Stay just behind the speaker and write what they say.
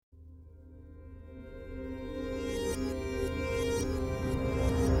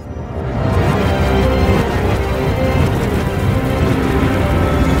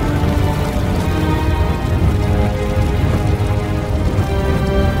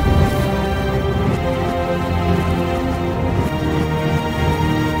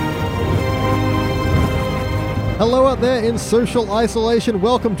Hello out there in social isolation.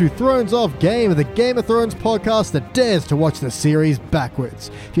 Welcome to Thrones of Game, the Game of Thrones podcast that dares to watch the series backwards.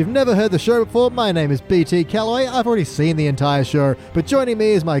 If you've never heard the show before, my name is BT Calloway. I've already seen the entire show, but joining me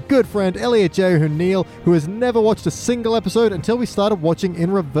is my good friend Elliot J. O'Neill, who has never watched a single episode until we started watching in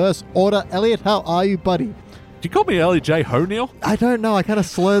reverse order. Elliot, how are you, buddy? Do you call me Elliot J. O'Neill? I don't know. I kind of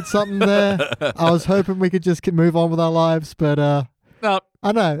slurred something there. I was hoping we could just move on with our lives, but No.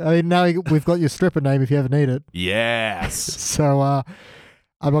 I know. I mean, now we've got your stripper name if you ever need it. Yes. So, I'm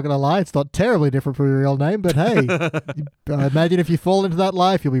not going to lie, it's not terribly different from your real name, but hey, imagine if you fall into that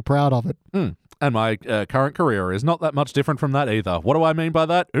life, you'll be proud of it. And my current career is not that much different from that either. What do I mean by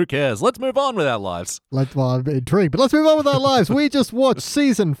that? Who cares? Let's move on with our lives. I'm intrigued, but let's move on with our lives. We just watched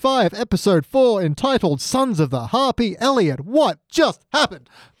Season 5, Episode 4, entitled Sons of the Harpy. Elliot, what just happened?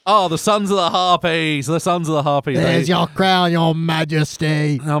 Oh, the Sons of the Harpies. The Sons of the Harpies. There's your crown, your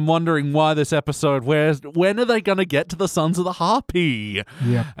majesty. I'm wondering why this episode, when are they going to get to the Sons of the Harpy?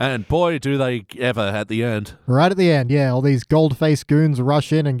 Yep. And boy, do they ever at the end. Right at the end, yeah. All these gold-faced goons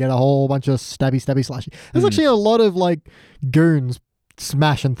rush in and get a whole bunch of stabby, slashy. There's actually a lot of, goons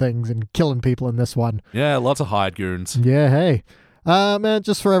smashing things and killing people in this one. Yeah, lots of hired goons. Yeah, hey. Man,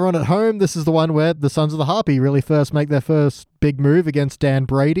 just for everyone at home, this is the one where the Sons of the Harpy really first make their first big move against Dan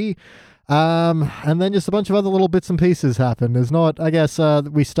Brady. And then just a bunch of other little bits and pieces happen. There's not, I guess,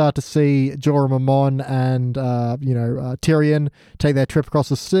 we start to see Jorah Mormont and, Tyrion take their trip across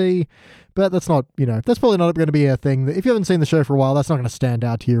the sea. But that's not, that's probably not going to be a thing. If you haven't seen the show for a while, that's not going to stand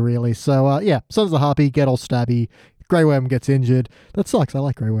out to you, really. So, Sons of the Harpy get all stabby. Grey Worm gets injured. That sucks. I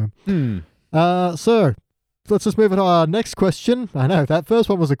like Grey Worm. So let's just move on to our next question. I know, that first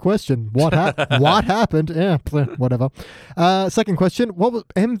one was a question. What happened? Yeah, whatever. Second question, what was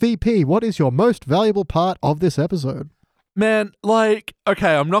MVP? What is your most valuable part of this episode? Man,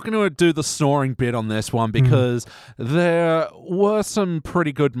 okay, I'm not going to do the snoring bit on this one because there were some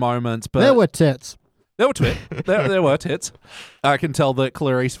pretty good moments, but there were tits. There were tits. I can tell that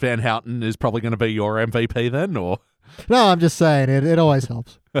Clarice Van Houten is probably going to be your MVP then, or? No, I'm just saying, it always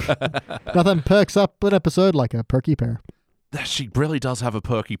helps. Nothing perks up an episode like a perky pear. She really does have a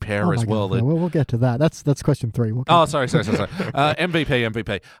perky pear as well. God. We'll get to that. That's question 3. Sorry.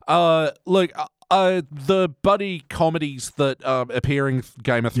 MVP. Look, the buddy comedies that appear in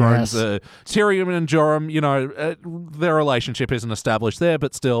Game of Thrones, Tyrion and Jorah, their relationship isn't established there,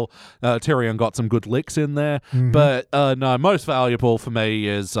 but still, Tyrion got some good licks in there. Mm-hmm. But no, most valuable for me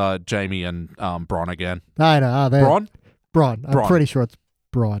is Jaime and Bronn again. I know. Bronn? I'm pretty sure it's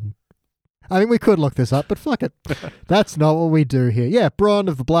Bronn. I mean, we could look this up, but fuck it. That's not what we do here. Yeah, Bronn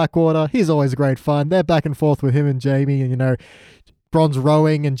of the Blackwater, he's always great fun. They're back and forth with him and Jaime, and, Bronn's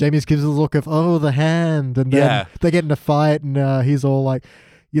rowing, and Jaime's gives a look of, the hand, and then they get in a fight, and he's all like,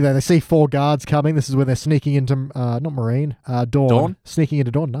 they see 4 guards coming. This is when they're sneaking into, not Marine, Dawn. Sneaking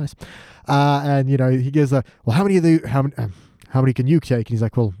into Dawn, nice. And, he gives how many can you take? And he's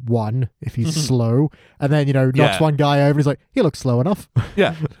like, 1, if he's slow. And then, knocks one guy over, and he's like, he looks slow enough.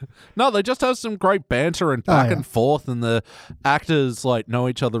 Yeah. No, they just have some great banter and back and forth, and the actors, know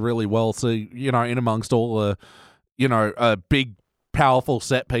each other really well. So, in amongst all the, big, powerful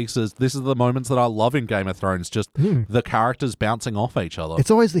set pieces, this is the moments that I love in Game of Thrones, just the characters bouncing off each other.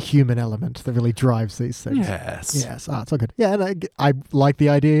 It's always the human element that really drives these things. Yes. It's all good. Yeah, and I like the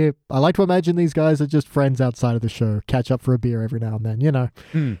idea. I like to imagine these guys are just friends outside of the show, catch up for a beer every now and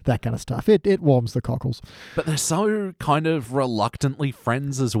then, that kind of stuff. It warms the cockles. But they're so kind of reluctantly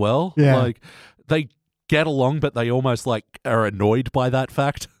friends as well. Yeah. They get along, but they almost are annoyed by that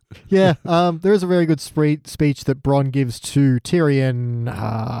fact. Yeah, there is a very good speech that Bronn gives to Tyrion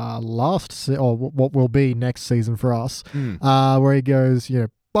what will be next season for us, where he goes,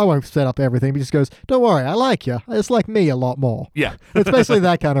 I won't set up everything, but he just goes, don't worry, I like you. It's like me a lot more. Yeah. It's basically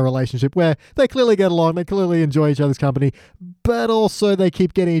that kind of relationship where they clearly get along, they clearly enjoy each other's company, but also they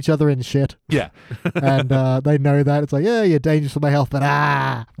keep getting each other in shit. Yeah. And they know that. It's like, yeah, you're dangerous for my health, but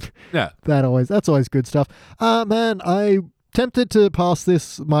Yeah. That's always good stuff. Man, I tempted to pass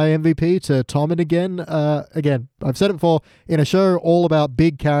my MVP to Tommen again. Again, I've said it before, in a show all about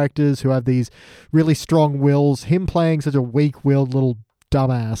big characters who have these really strong wills, him playing such a weak-willed little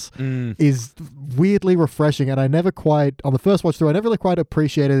dumbass is weirdly refreshing, and I never quite, on the first watch through, I never really quite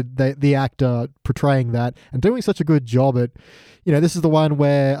appreciated the actor portraying that and doing such a good job at, this is the one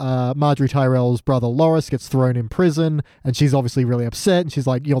where Marjorie Tyrell's brother Loras gets thrown in prison, and she's obviously really upset, and she's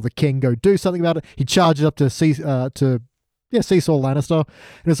like, the king, go do something about it. He charges up to Cecil Lannister,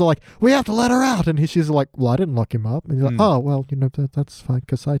 and it's all like, we have to let her out, and she's like, well, I didn't lock him up, and he's like, oh, well, that's fine,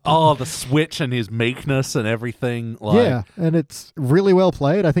 because I didn't. Oh, the switch and his meekness and everything. Yeah, and it's really well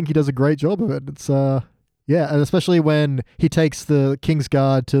played. I think he does a great job of it. It's Yeah, and especially when he takes the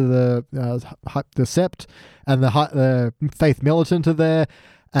Kingsguard to the Sept, and the Faith Militant are there,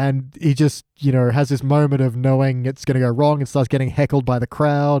 and he just, has this moment of knowing it's going to go wrong and starts getting heckled by the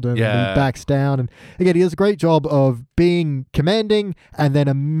crowd, and he backs down. And again, he does a great job of being commanding and then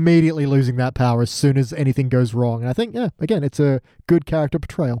immediately losing that power as soon as anything goes wrong. And I think, again, it's a good character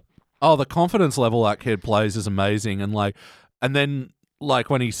portrayal. Oh, the confidence level that kid plays is amazing. And then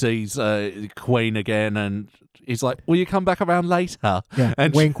when he sees Queen again, and he's like, will you come back around later? Yeah,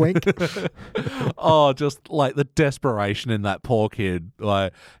 and wink, wink. Oh, just the desperation in that poor kid.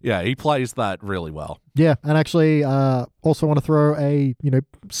 He plays that really well. Yeah, and actually also want to throw a,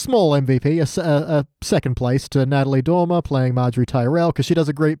 small MVP, a second place to Natalie Dormer playing Marjorie Tyrell, because she does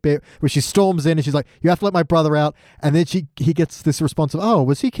a great bit where she storms in and she's like, you have to let my brother out. And then he gets this response of, oh,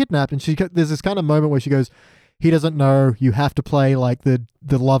 was he kidnapped? And there's this kind of moment where she goes, he doesn't know. You have to play the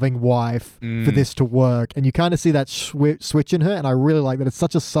loving wife for this to work. And you kind of see that switch in her. And I really like that. It's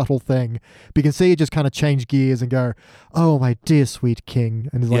such a subtle thing. But you can see it just kind of change gears and go, oh, my dear sweet king.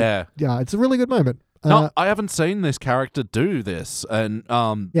 And it's it's a really good moment. No, I haven't seen this character do this. And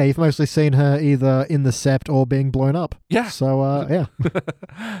you've mostly seen her either in the Sept or being blown up. Yeah. So, yeah.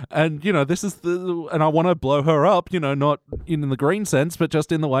 And, this is and I want to blow her up, not in the green sense, but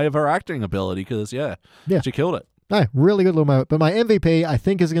just in the way of her acting ability, because, she killed it. No, really good little moment. But my MVP, I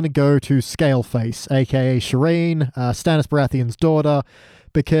think, is going to go to Scaleface, a.k.a. Shireen, Stannis Baratheon's daughter,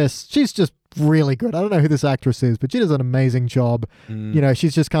 because she's just really good. I don't know who this actress is, but she does an amazing job.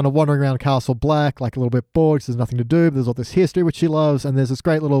 She's just kind of wandering around Castle Black, a little bit bored because there's nothing to do, but there's all this history which she loves, and there's this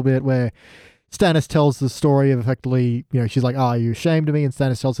great little bit where Stannis tells the story of effectively, she's like, are you ashamed of me? And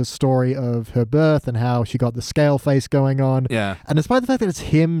Stannis tells the story of her birth and how she got the scale face going on. Yeah. And despite the fact that it's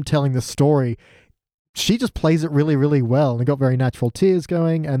him telling the story, she just plays it really, really well, and it got very natural tears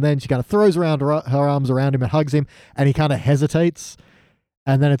going, and then she kind of throws around her arms around him and hugs him, and he kind of hesitates,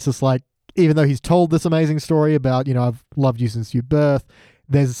 and then it's just even though he's told this amazing story about, I've loved you since your birth,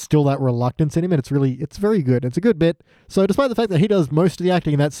 there's still that reluctance in him, and it's very good. It's a good bit. So despite the fact that he does most of the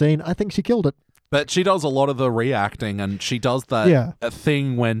acting in that scene, I think she killed it. But she does a lot of the reacting, and she does that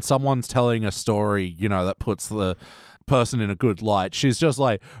thing when someone's telling a story, that puts the person in a good light. She's just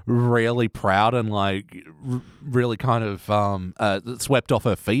really proud and really kind of swept off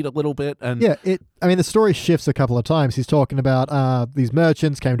her feet a little bit. And the story shifts a couple of times. He's talking about these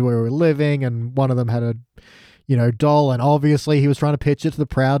merchants came to where we were living, and one of them had a doll, and obviously he was trying to pitch it to the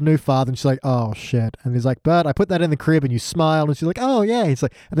proud new father, and she's like, oh shit. And he's like, but I put that in the crib and you smiled, and she's like, oh yeah. He's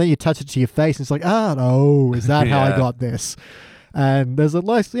like, and then you touch it to your face and it's like, no, is that how I got this? And there's a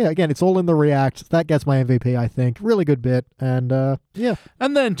nice, again, it's all in the react. That gets my MVP, I think. Really good bit. And,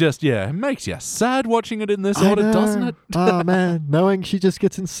 And then just, it makes you sad watching it in this order, doesn't it? Oh, man. Knowing she just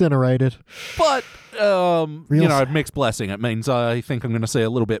gets incinerated. But, mixed blessing. It means I think I'm going to see a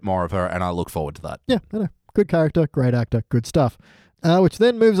little bit more of her, and I look forward to that. Yeah, I know. Good character, great actor, good stuff. Which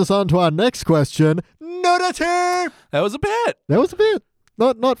then moves us on to our next question. Nudity! That was a bit.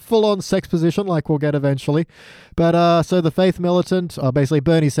 Not full-on sex position like we'll get eventually. But so the Faith Militant, basically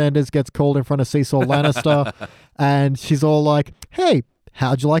Bernie Sanders gets called in front of Cecil Lannister, and she's all like, hey,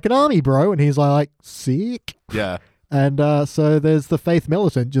 how'd you like an army, bro? And he's like, sick. Yeah. And so there's the Faith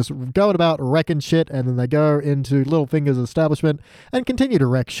Militant just going about wrecking shit, and then they go into Littlefinger's establishment and continue to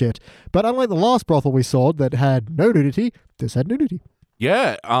wreck shit. But unlike the last brothel we saw that had no nudity, this had nudity.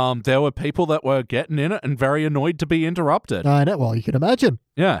 Yeah, there were people that were getting in it and very annoyed to be interrupted. I know, well, you can imagine.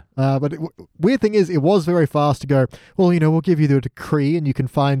 Yeah. But weird thing is, it was very fast to go, well, we'll give you the decree and you can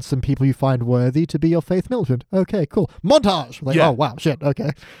find some people you find worthy to be your Faith Militant. Okay, cool. Montage! Oh, wow, shit,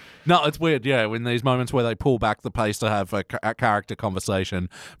 okay. No, it's weird, in these moments where they pull back the pace to have a character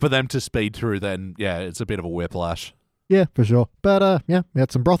conversation, for them to speed through, then, it's a bit of a whiplash. Yeah, for sure. But, we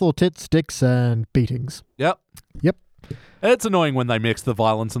had some brothel, tits, sticks, and beatings. Yep. It's annoying when they mix the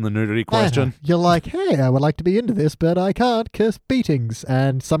violence and the nudity question. You're like, hey, I would like to be into this, but I can't because beatings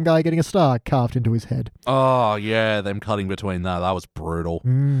and some guy getting a star carved into his head. Oh, yeah, them cutting between that was brutal.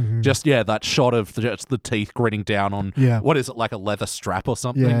 Mm-hmm. Just, that shot of just the teeth gritting down on, what is it, like a leather strap or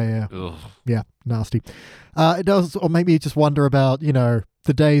something? Yeah. Ugh. Yeah, nasty. It does, or maybe you just wonder about, the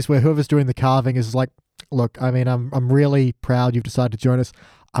days where whoever's doing the carving is like, look, I'm really proud you've decided to join us.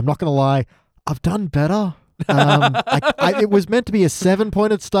 I'm not going to lie, I've done better. It was meant to be a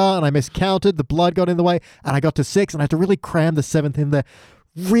 7-pointed star, and I miscounted. The blood got in the way, and I got to 6, and I had to really cram the 7th in there.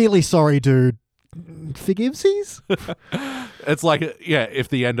 Really sorry, dude. Forgivesies? It's like, if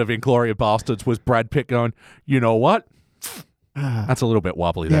the end of Inglourious Bastards was Brad Pitt going, you know what? That's a little bit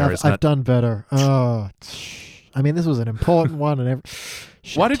wobbly there, isn't it? I've done better. Oh, this was an important one, and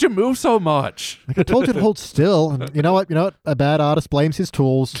Why did you move so much? Like, I told you to hold still. And you know what? A bad artist blames his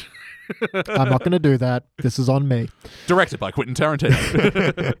tools. I'm not going to do that. This is on me. Directed by Quentin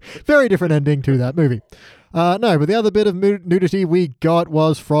Tarantino. Very different ending to that movie. No, but the other bit of nudity we got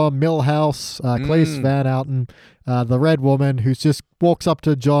was from Milhouse, Cleese Van Houten, the red woman who just walks up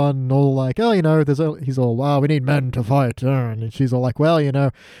to John all like, oh, he's all, we need men to fight. And she's all like, well,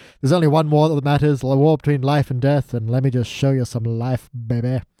 there's only one war that matters, the war between life and death, and let me just show you some life,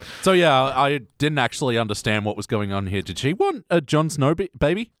 baby. So, yeah, I didn't actually understand what was going on here. Did she want a Jon Snow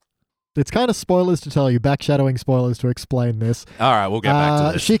baby? It's kind of spoilers to tell you, backshadowing spoilers to explain this. All right, we'll get back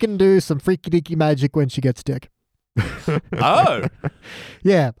to this. She can do some freaky-deaky magic when she gets dick. Oh.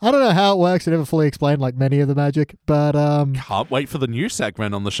 Yeah, I don't know how it works. I never fully explained like many of the magic, but can't wait for the new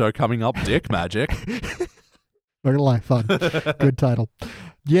segment on the show coming up, Dick Magic. Not gonna lie, fun. Good title.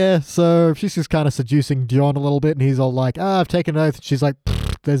 Yeah, so she's just kind of seducing John a little bit, and he's all like, I've taken an oath. And she's like,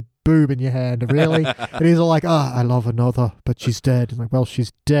 there's boob in your hand, really? And he's all like, I love another, but she's dead. And like, well,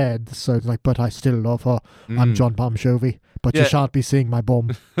 she's dead. So it's like, but I still love her. I'm John Bon Jovi, but you shan't be seeing my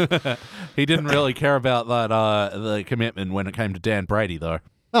bum. He didn't really care about that the commitment when it came to Dan Brady, though.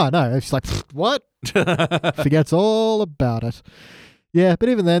 Oh, no. She's like, what? Forgets all about it. Yeah, but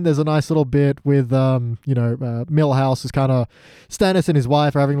even then, there's a nice little bit with, Milhouse is kind of, Stannis and his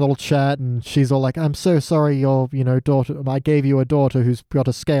wife are having a little chat, and she's all like, I'm so sorry your, daughter, I gave you a daughter who's got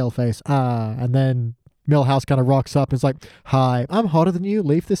a scale face. And then Milhouse kind of rocks up and is like, hi, I'm hotter than you,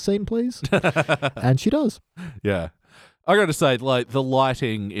 leave this scene, please. And she does. Yeah. I got to say, like, the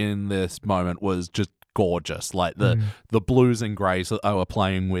lighting in this moment was just gorgeous. Like, the blues and greys that they were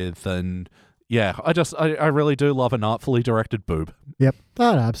playing with, and... yeah, I really do love an artfully directed boob. Yep.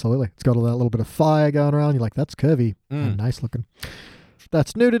 Oh, no, absolutely. It's got all that little bit of fire going around. You're like, that's curvy and nice looking.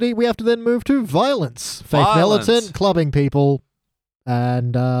 That's nudity. We have to then move to violence. Faith Militant clubbing people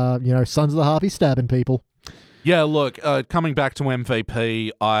and, Sons of the Harpy stabbing people. Yeah, look, coming back to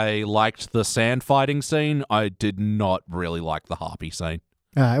MVP, I liked the sand fighting scene. I did not really like the Harpy scene.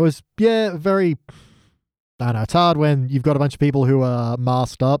 It was, very... I don't know, it's hard when you've got a bunch of people who are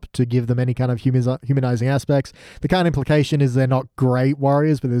masked up to give them any kind of humanizing aspects. The kind of implication is they're not great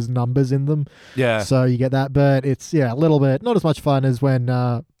warriors, but there's numbers in them. Yeah. So you get that, but it's, a little bit, not as much fun as when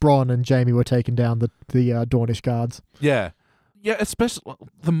Bronn and Jaime were taking down the Dornish guards. Yeah. Yeah, especially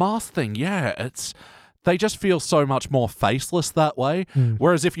the mask thing, they just feel so much more faceless that way.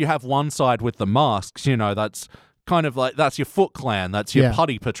 Whereas if you have one side with the masks, that's... kind of like, that's your Foot Clan, that's your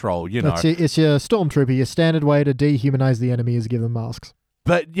Putty Patrol, It's your Stormtrooper. Your standard way to dehumanize the enemy is give them masks.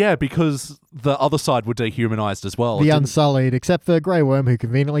 But yeah, because the other side were dehumanized as well. The Unsullied, except for Grey Worm, who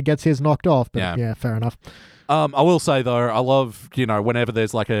conveniently gets his knocked off. But yeah, fair enough. I will say, though, I love, whenever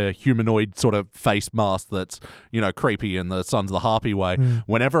there's like a humanoid sort of face mask that's, creepy in the Sons of the Harpy way,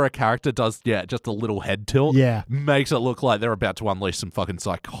 whenever a character does, just a little head tilt, makes it look like they're about to unleash some fucking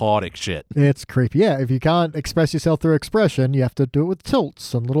psychotic shit. It's creepy. Yeah, if you can't express yourself through expression, you have to do it with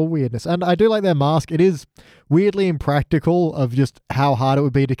tilts and little weirdness. And I do like their mask. It is weirdly impractical of just how hard it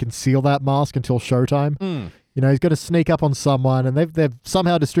would be to conceal that mask until showtime. He's got to sneak up on someone, and they've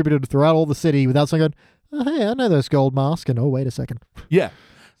somehow distributed it throughout all the city without someone going, oh, hey, I know those gold masks, and oh, wait a second. Yeah.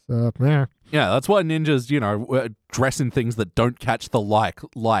 So, yeah. Yeah, that's why ninjas, dress in things that don't catch the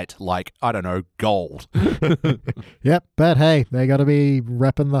light, like, I don't know, gold. Yep, but hey, they got to be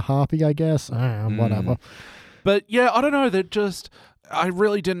repping the Harpy, I guess. Whatever. But yeah, I don't know, I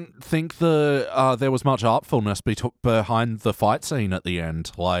really didn't think there was much artfulness behind the fight scene at the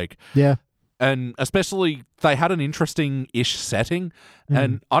end. Like, yeah. And especially, they had an interesting-ish setting,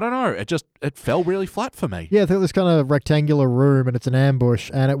 and I don't know, it fell really flat for me. Yeah, I think this kind of rectangular room, and it's an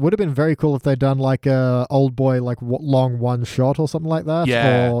ambush, and it would have been very cool if they'd done like a Old Boy, like long one shot or something like that.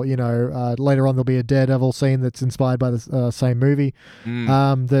 Yeah. Or, later on there'll be a Daredevil scene that's inspired by the same movie.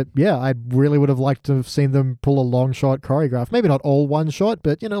 I really would have liked to have seen them pull a long shot choreograph. Maybe not all one shot,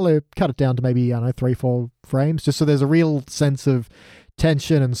 but, cut it down to maybe, 3-4 frames, just so there's a real sense of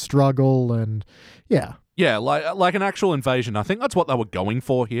tension and struggle and like an actual invasion. I think that's what they were going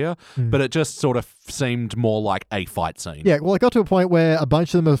for here, but it just sort of seemed more like a fight scene. Yeah, well, it got to a point where a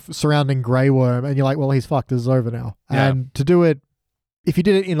bunch of them are surrounding Grey Worm, and you're like, well, he's fucked, this is over now. And to do it, if you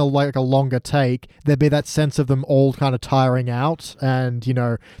did it in a longer take, there'd be that sense of them all kind of tiring out, and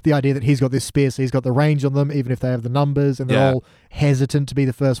the idea that he's got this spear, so he's got the range on them, even if they have the numbers, and they're all hesitant to be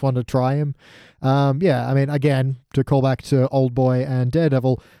the first one to try him. I mean, again, to call back to Old Boy and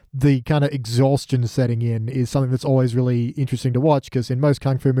Daredevil, the kind of exhaustion setting in is something that's always really interesting to watch, because in most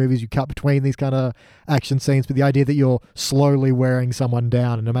kung fu movies you cut between these kind of action scenes, but the idea that you're slowly wearing someone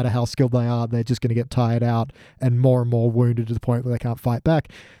down, and no matter how skilled they are, they're just going to get tired out and more wounded to the point where they can't fight back.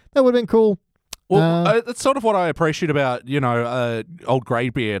 That would have been cool. Well, that's sort of what I appreciate about, old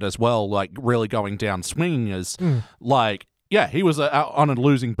Greybeard as well, like really going down swinging is like, yeah, he was out on a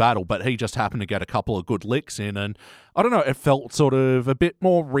losing battle, but he just happened to get a couple of good licks in, and I don't know, it felt sort of a bit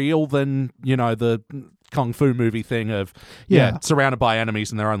more real than, the kung fu movie thing of, surrounded by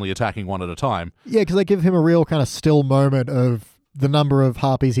enemies and they're only attacking one at a time. Yeah, because they give him a real kind of still moment of the number of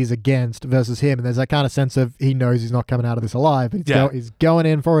harpies he's against versus him, and there's that kind of sense of he knows he's not coming out of this alive, but he's going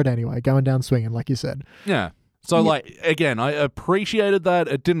in for it anyway, going down swinging, like you said. Yeah. So, again, I appreciated that.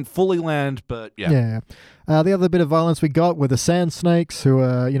 It didn't fully land, but yeah. The other bit of violence we got were the sand snakes, who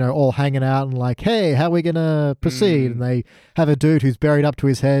are, all hanging out and like, hey, how are we going to proceed? And they have a dude who's buried up to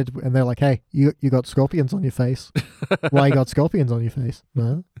his head, and they're like, hey, you got scorpions on your face. Why you got scorpions on your face?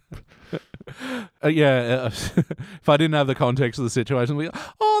 No? If I didn't have the context of the situation, I'd be like,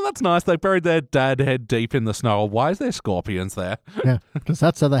 oh, that's nice. They buried their dad head deep in the snow. Why is there scorpions there? Yeah, because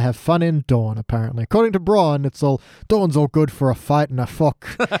that's how they have fun in Dawn, apparently. According to Braun, Dawn's all good for a fight and a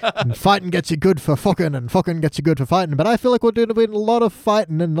fuck. And fighting gets you good for fucking, and fucking gets you good for fighting. But I feel like we're doing a lot of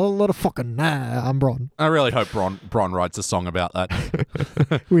fighting and not a lot of fucking. Nah, I'm Braun. I really hope Braun writes a song about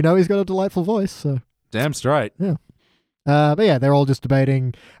that. We know he's got a delightful voice, so. Damn straight. Yeah. But yeah, they're all just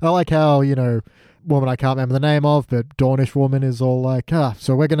debating. I like how, woman I can't remember the name of, but Dawnish woman is all like,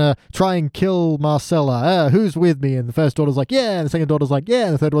 so we're going to try and kill Marcella. Who's with me? And the first daughter's like, yeah. And the second daughter's like, yeah.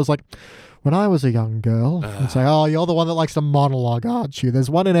 And the third daughter's like, when I was a young girl. And say, oh, you're the one that likes to monologue, aren't you? There's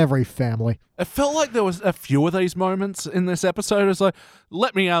one in every family. It felt like there was a few of these moments in this episode. It's like,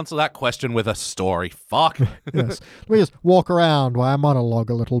 let me answer that question with a story. Fuck. Yes. Let me just walk around while I monologue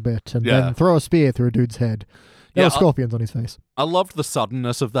a little bit and then throw a spear through a dude's head. There were scorpions on his face. I loved the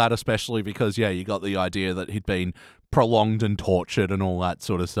suddenness of that, especially because, you got the idea that he'd been prolonged and tortured and all that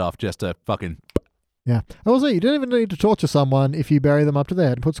sort of stuff just to fucking... Yeah. Also, you don't even need to torture someone if you bury them up to their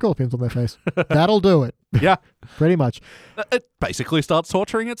head and put scorpions on their face. That'll do it. Yeah. Pretty much. It basically starts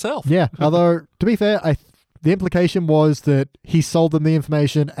torturing itself. Yeah. Although, to be fair, the implication was that he sold them the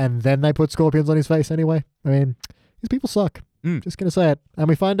information and then they put scorpions on his face anyway. I mean, these people suck. Just going to say it. And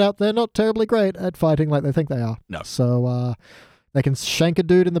we find out they're not terribly great at fighting like they think they are. No. So they can shank a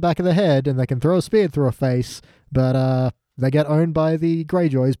dude in the back of the head and they can throw a spear through a face, but they get owned by the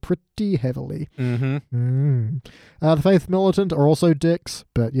Greyjoys pretty heavily. Mm-hmm. The Faith Militant are also dicks,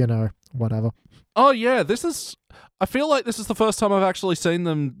 but, whatever. Oh, yeah. I feel like this is the first time I've actually seen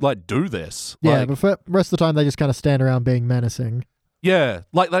them, do this. Yeah, but for the rest of the time they just kind of stand around being menacing. Yeah,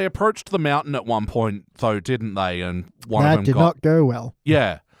 they approached the mountain at one point, though, didn't they? And one of them did not go well.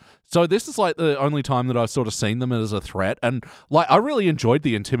 Yeah. So this is the only time that I've sort of seen them as a threat. And I really enjoyed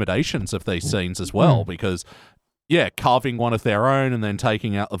the intimidations of these scenes as well, because, carving one of their own and then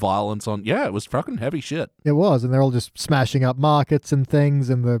taking out the violence on, it was fucking heavy shit. It was, and they're all just smashing up markets and things.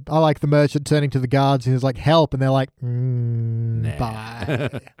 And I like the merchant turning to the guards and he's like, help. And they're like, nah.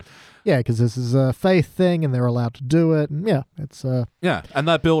 Bye. Yeah, because this is a faith thing and they're allowed to do it. And it's... Yeah, and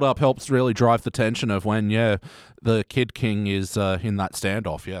that build-up helps really drive the tension of when, the Kid King is in that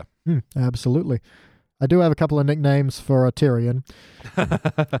standoff, absolutely. I do have a couple of nicknames for Tyrion.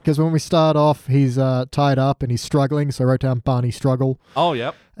 Because when we start off, he's tied up and he's struggling, so I wrote down Barney Struggle. Oh,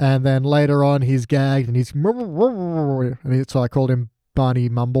 yep. And then later on, he's gagged and so I called him Barney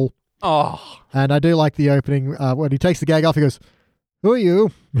Mumble. Oh. And I do like the opening. When he takes the gag off, he goes... Who are you?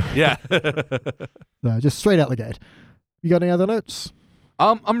 Yeah. No, just straight out the gate. You got any other notes?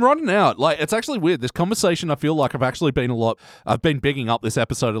 I'm running out. It's actually weird. This conversation, I feel like I've been bigging up this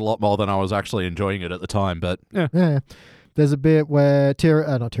episode a lot more than I was actually enjoying it at the time, but yeah. Yeah. There's a bit where not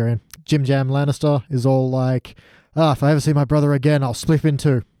Tyrion, Jim Jam Lannister is all like, if I ever see my brother again, I'll split in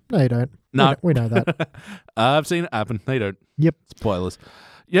two. No, you don't. No. We know that. I've seen it happen. They don't. Yep. Spoilers.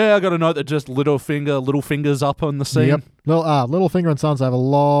 Yeah, I got a note that just Littlefinger's up on the scene. Yep. Littlefinger and Sons have a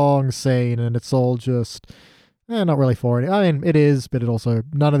long scene, and it's all just not really for it. I mean, it is, but it also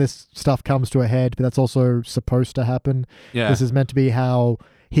none of this stuff comes to a head. But that's also supposed to happen. Yeah. This is meant to be how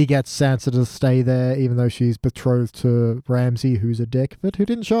he gets Sansa to stay there, even though she's betrothed to Ramsay, who's a dick, but who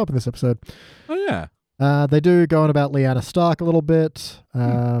didn't show up in this episode. Oh yeah. They do go on about Lyanna Stark a little bit.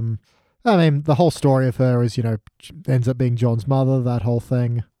 I mean, the whole story of her is, ends up being Jon's mother, that whole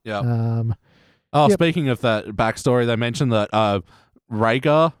thing. Yeah. Speaking of that backstory, they mentioned that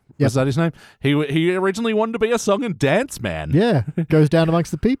Rhaegar, was that his name? He originally wanted to be a song and dance man. Yeah. Goes down amongst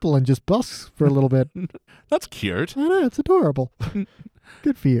the people and just busks for a little bit. That's cute. I know, it's adorable.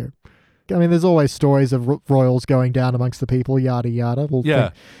 Good for you. I mean, there's always stories of royals going down amongst the people, yada yada.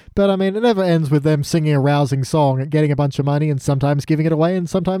 But I mean, it never ends with them singing a rousing song and getting a bunch of money and sometimes giving it away and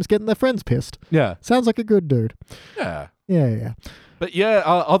sometimes getting their friends pissed. Yeah. Sounds like a good dude. Yeah. Yeah. But yeah,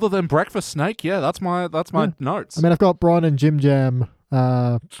 other than Breakfast Snake, yeah, that's my notes. I mean, I've got Bron and Jim Jam.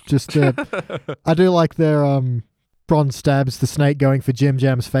 I do like their Bron stabs the snake going for Jim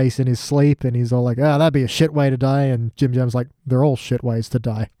Jam's face in his sleep, and he's all like, "Oh, that'd be a shit way to die." And Jim Jam's like, "They're all shit ways to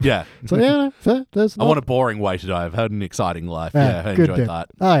die." Yeah. So yeah, fair. I want a boring way to die. I've had an exciting life. Yeah, I enjoyed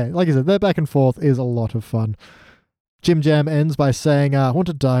that. Oh, yeah, like I said, their back and forth is a lot of fun. Jim Jam ends by saying, "I want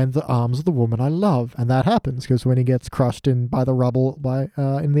to die in the arms of the woman I love," and that happens because when he gets crushed by the rubble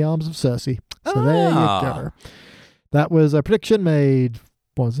in the arms of Cersei. So there you go. That was a prediction made.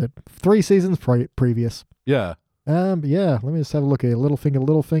 What was it? 3 seasons previous. Yeah. Yeah, let me just have a look here.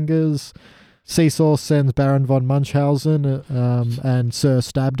 Littlefingers. Seesaw sends Baron von Munchausen and Sir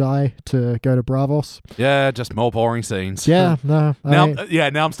Stabdie to go to Bravos. Yeah, just more boring scenes. Yeah, no. Now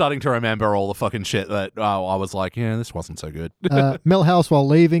I'm starting to remember all the fucking shit that I was like, yeah, this wasn't so good. Millhouse, while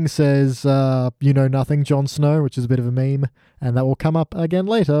leaving, says, "You know nothing, Jon Snow," which is a bit of a meme. And that will come up again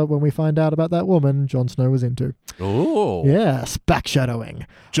later when we find out about that woman Jon Snow was into. Oh. Yes, backshadowing.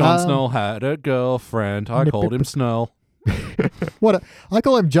 Jon Snow had a girlfriend. I called him Snow. I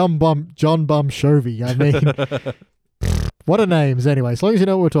call him John Bum Shovey. I mean, what a names anyway, as long as you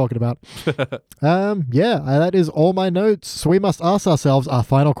know what we're talking about. That is all my notes. So we must ask ourselves our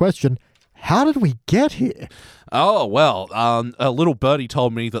final question. How did we get here? Oh, well, a little birdie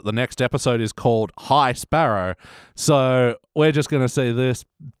told me that the next episode is called High Sparrow. So we're just going to see this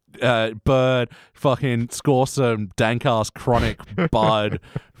bird fucking score some dank-ass chronic bud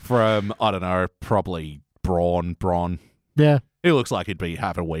from, I don't know, probably Braun. Yeah. He looks like he'd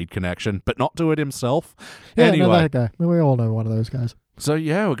have a weed connection, but not do it himself. Yeah, anyway. No, that guy. We all know one of those guys. So,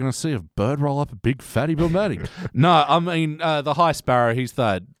 yeah, we're going to see a bird roll up a big fatty Bill Maddie. No, I mean, the High Sparrow, he's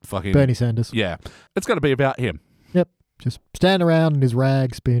that fucking... Bernie Sanders. Yeah. It's going to be about him. Yep. Just stand around in his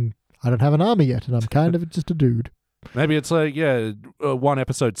rags being, I don't have an army yet, and I'm kind of just a dude. Maybe it's a one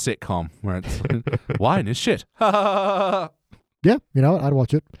episode sitcom where it's wine is shit. Yeah, you know what? I'd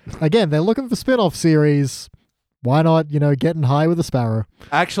watch it. Again, they're looking for spin-off series. Why not, getting high with a sparrow?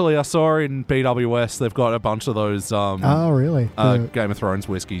 Actually, I saw in BWS they've got a bunch of those oh, really? Game of Thrones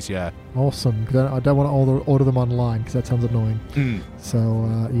whiskies, yeah. Awesome. I don't want to order them online because that sounds annoying. So,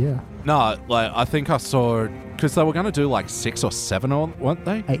 yeah. No, I think I saw... Because they were going to do 6 or 7, weren't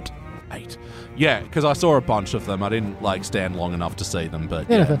they? 8. 8. Yeah, because I saw a bunch of them. I didn't stand long enough to see them, but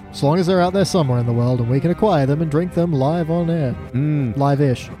yeah. As long as they're out there somewhere in the world and we can acquire them and drink them live on air.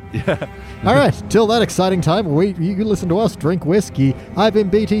 Live-ish. Yeah. All right, till that exciting time, you can listen to us drink whiskey. I've been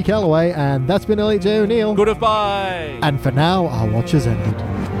BT Calloway, and that's been Elliot J. O'Neill. Goodbye. And for now, our watch has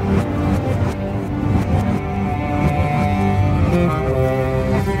ended.